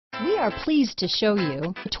We are pleased to show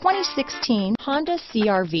you the 2016 Honda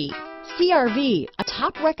CR-V. CR-V, a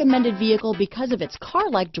top recommended vehicle because of its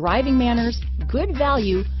car-like driving manners, good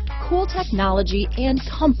value, cool technology, and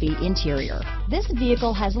comfy interior. This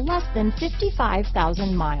vehicle has less than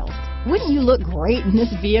 55,000 miles. Wouldn't you look great in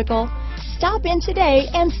this vehicle? Stop in today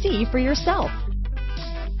and see for yourself.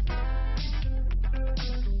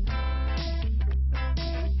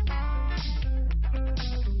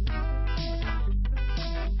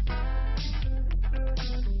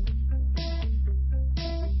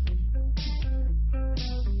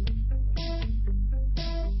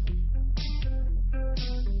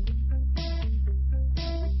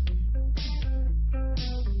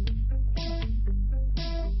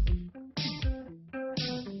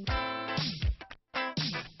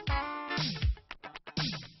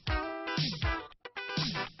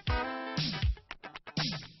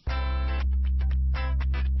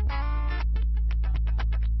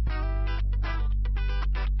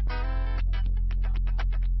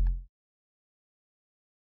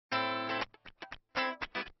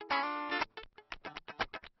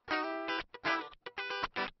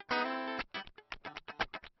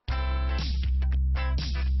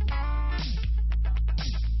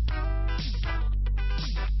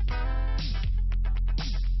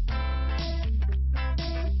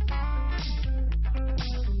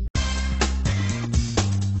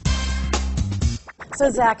 So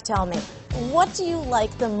Zach, tell me, what do you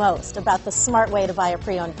like the most about the smart way to buy a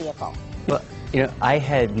pre-owned vehicle? Well, I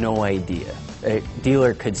had no idea a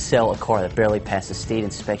dealer could sell a car that barely passed the state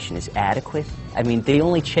inspection as adequate. I mean, they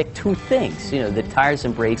only check two things. The tires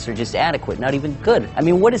and brakes are just adequate, not even good. I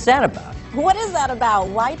mean, what is that about? What is that about?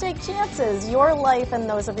 Why take chances? Your life and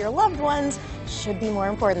those of your loved ones should be more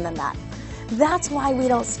important than that. That's why we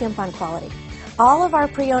don't skimp on quality. All of our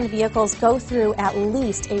pre-owned vehicles go through at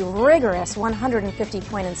least a rigorous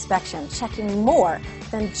 150-point inspection, checking more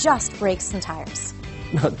than just brakes and tires.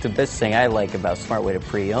 The best thing I like about Smart Way to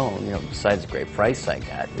Pre-Own, besides the great price I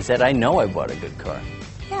got, is that I know I bought a good car.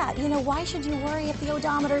 Yeah, why should you worry if the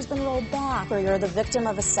odometer's been rolled back, or you're the victim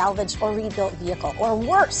of a salvaged or rebuilt vehicle, or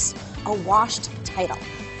worse, a washed title?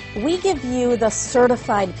 We give you the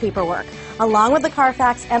certified paperwork, along with the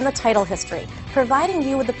Carfax and the title history, providing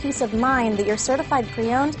you with the peace of mind that your certified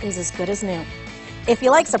pre-owned is as good as new. If you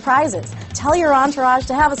like surprises, tell your entourage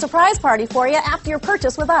to have a surprise party for you after your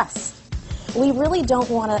purchase with us. We really don't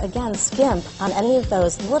want to, again, skimp on any of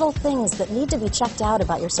those little things that need to be checked out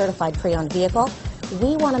about your certified pre-owned vehicle.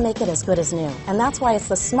 We want to make it as good as new, and that's why it's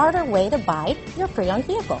the smarter way to buy your pre-owned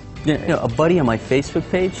vehicle. A buddy on my Facebook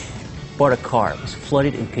page bought a car, was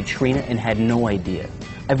flooded in Katrina, and had no idea.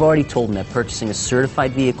 I've already told him that purchasing a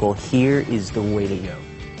certified vehicle here is the way to go.